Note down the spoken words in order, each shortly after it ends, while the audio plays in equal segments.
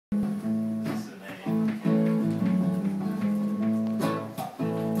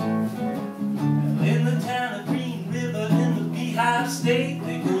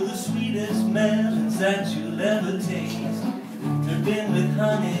that you'll ever taste. Dripping with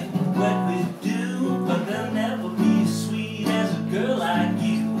honey, wet with dew, but they'll never be as sweet as a girl like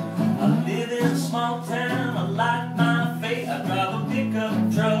you. I live in a small town, I like my fate. I drive a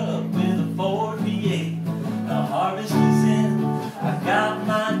pickup truck with a Ford V8. The harvest is in, I got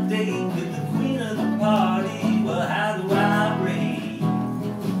my date with the queen of the party. Well, how do I rate?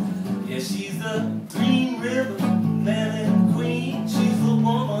 Yeah, she's the Green River Melon Queen. She's the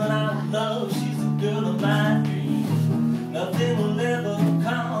woman I love, she's the girl of my dreams. Nothing will ever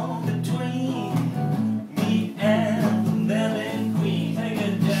come between me and the Melon Queen. Take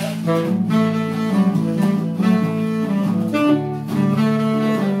it down.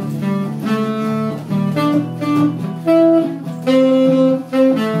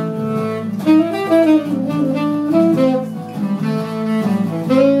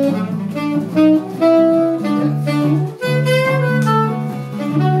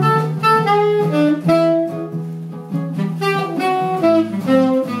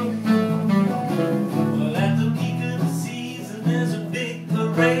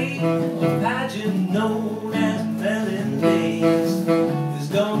 A pageant known as Melon Days. There's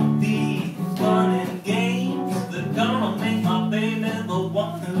gonna be fun and games. They're gonna make my baby the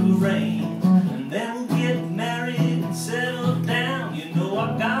one who reigns. And then we'll get married and settle down. You know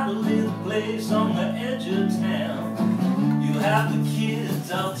I got a little place on the edge of town. You'll have the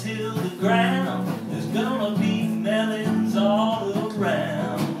kids, I'll till the ground. There's gonna be melons all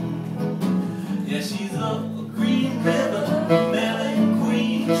around. Yeah, she's a Green River Melon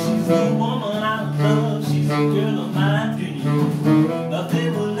Queen. She's the woman I love, she's the girl of my dreams.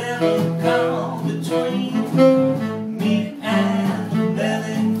 Nothing will ever come between me and the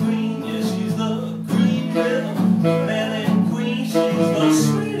Melon Queen. Yeah, she's the Green River Melon Queen. She's the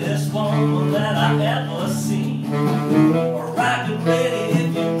sweetest woman that I ever